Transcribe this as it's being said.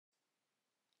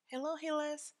Hello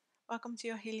healers, welcome to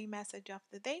your healing message of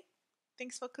the day.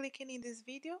 Thanks for clicking in this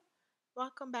video.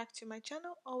 Welcome back to my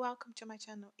channel or welcome to my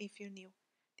channel if you're new.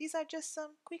 These are just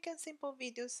some quick and simple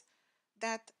videos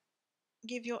that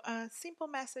give you a simple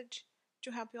message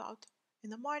to help you out in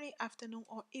the morning, afternoon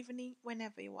or evening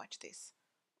whenever you watch this.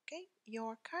 Okay,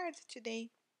 your card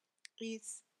today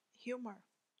is humor.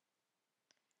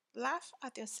 Laugh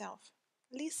at yourself.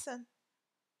 Listen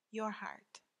your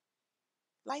heart.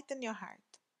 Lighten your heart.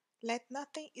 Let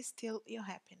nothing steal your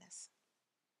happiness.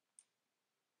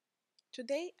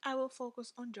 Today I will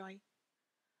focus on joy.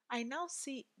 I now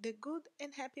see the good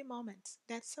and happy moments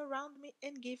that surround me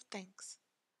and give thanks.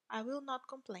 I will not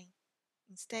complain.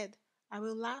 Instead, I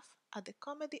will laugh at the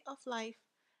comedy of life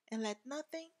and let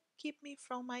nothing keep me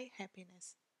from my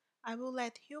happiness. I will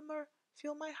let humor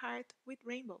fill my heart with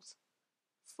rainbows.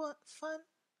 Fun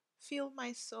fill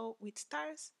my soul with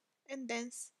stars and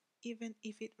dance even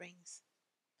if it rains.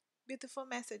 Beautiful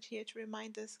message here to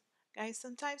remind us, guys,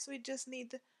 sometimes we just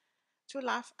need to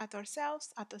laugh at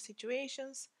ourselves, at our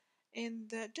situations,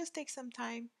 and just take some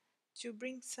time to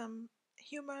bring some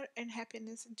humor and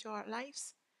happiness into our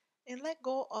lives and let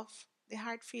go of the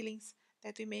hard feelings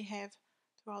that we may have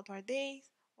throughout our days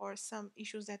or some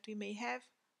issues that we may have.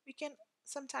 We can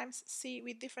sometimes see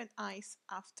with different eyes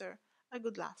after a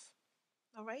good laugh.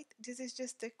 All right, this is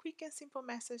just a quick and simple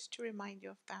message to remind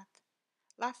you of that.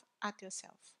 Laugh at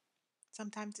yourself.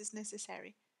 Sometimes it's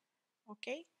necessary.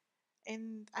 Okay?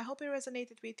 And I hope it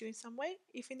resonated with you in some way.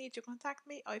 If you need to contact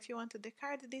me or if you want to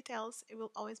declare the details, it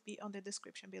will always be on the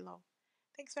description below.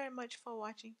 Thanks very much for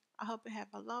watching. I hope you have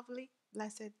a lovely,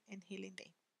 blessed, and healing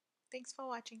day. Thanks for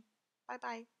watching. Bye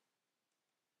bye.